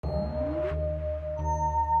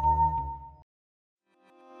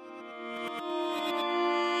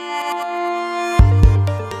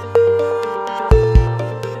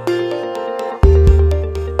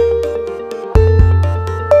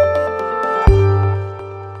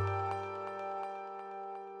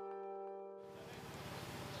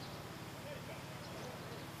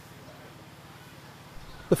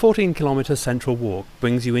The 14-kilometre Central Walk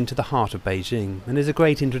brings you into the heart of Beijing and is a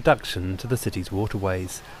great introduction to the city's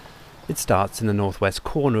waterways. It starts in the northwest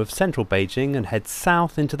corner of central Beijing and heads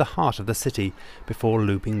south into the heart of the city before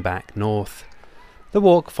looping back north. The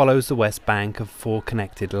walk follows the west bank of 4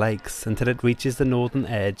 connected lakes until it reaches the northern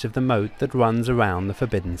edge of the moat that runs around the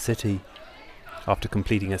Forbidden City. After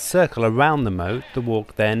completing a circle around the moat, the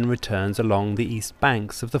walk then returns along the east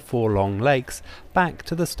banks of the 4 long lakes back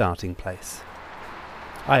to the starting place.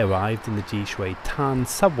 I arrived in the Jishuitan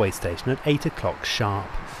subway station at 8 o'clock sharp,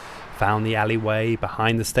 found the alleyway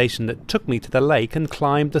behind the station that took me to the lake and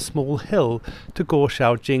climbed the small hill to Guo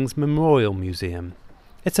Xiaojing's Memorial Museum.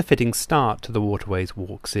 It's a fitting start to the Waterways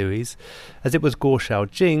Walk series, as it was Guo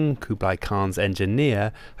Xiaojing, Kublai Khan's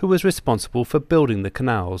engineer, who was responsible for building the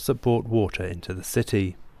canals that brought water into the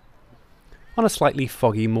city. On a slightly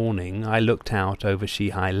foggy morning, I looked out over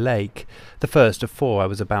Xihai Lake, the first of 4 I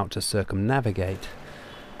was about to circumnavigate.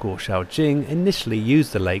 Guo Xiaojing initially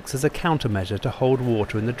used the lakes as a countermeasure to hold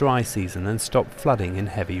water in the dry season and stop flooding in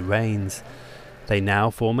heavy rains. They now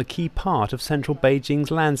form a key part of central Beijing's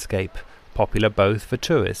landscape, popular both for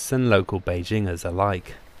tourists and local Beijingers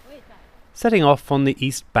alike. Setting off on the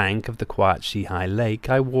east bank of the quiet Xihai Lake,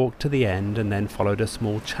 I walked to the end and then followed a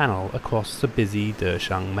small channel across the busy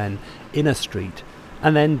Deshangmen inner street,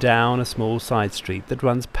 and then down a small side street that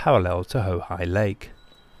runs parallel to Hohai Lake.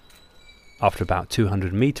 After about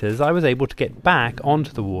 200 metres, I was able to get back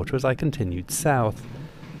onto the water as I continued south.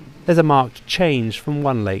 There's a marked change from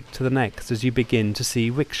one lake to the next as you begin to see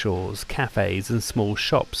rickshaws, cafes and small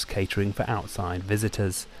shops catering for outside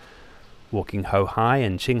visitors. Walking Hohai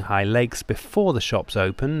and Qinghai lakes before the shops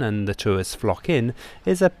open and the tourists flock in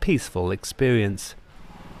is a peaceful experience.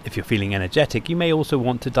 If you're feeling energetic, you may also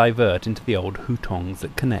want to divert into the old hutongs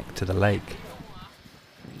that connect to the lake.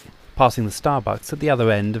 Passing the Starbucks at the other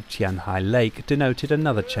end of Qianhai Lake denoted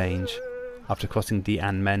another change. After crossing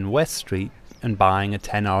Dianmen West Street and buying a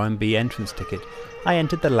 10 RMB entrance ticket, I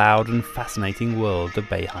entered the loud and fascinating world of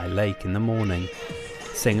Beihai Lake in the morning.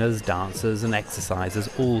 Singers, dancers and exercisers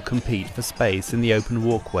all compete for space in the open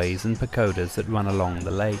walkways and pagodas that run along the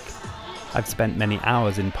lake. I've spent many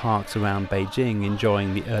hours in parks around Beijing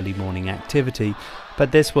enjoying the early morning activity,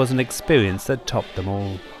 but this was an experience that topped them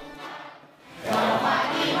all.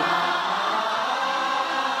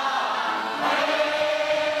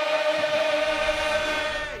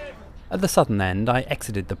 At the southern end, I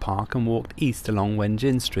exited the park and walked east along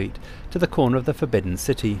Wenjin Street to the corner of the Forbidden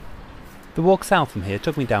City. The walk south from here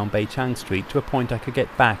took me down Beichang Street to a point I could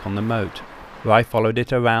get back on the moat, where I followed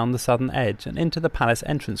it around the southern edge and into the palace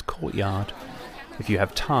entrance courtyard. If you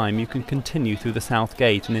have time, you can continue through the south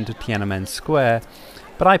gate and into Tiananmen Square,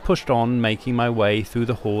 but I pushed on, making my way through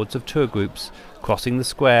the hordes of tour groups, crossing the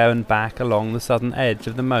square and back along the southern edge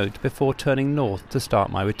of the moat before turning north to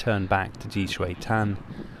start my return back to Jishuitan.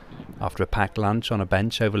 After a packed lunch on a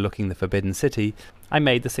bench overlooking the Forbidden City, I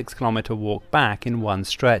made the 6-kilometre walk back in one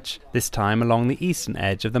stretch, this time along the eastern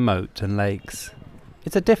edge of the moat and lakes.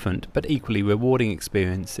 It's a different but equally rewarding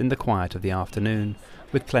experience in the quiet of the afternoon,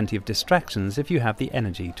 with plenty of distractions if you have the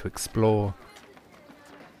energy to explore.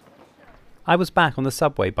 I was back on the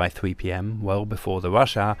subway by 3 p.m, well before the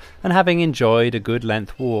rush hour, and having enjoyed a good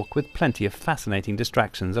length walk with plenty of fascinating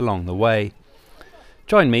distractions along the way.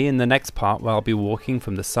 Join me in the next part where I'll be walking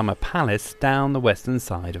from the Summer Palace down the western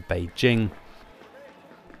side of Beijing.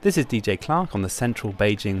 This is DJ Clark on the Central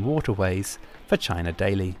Beijing Waterways for China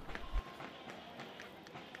Daily.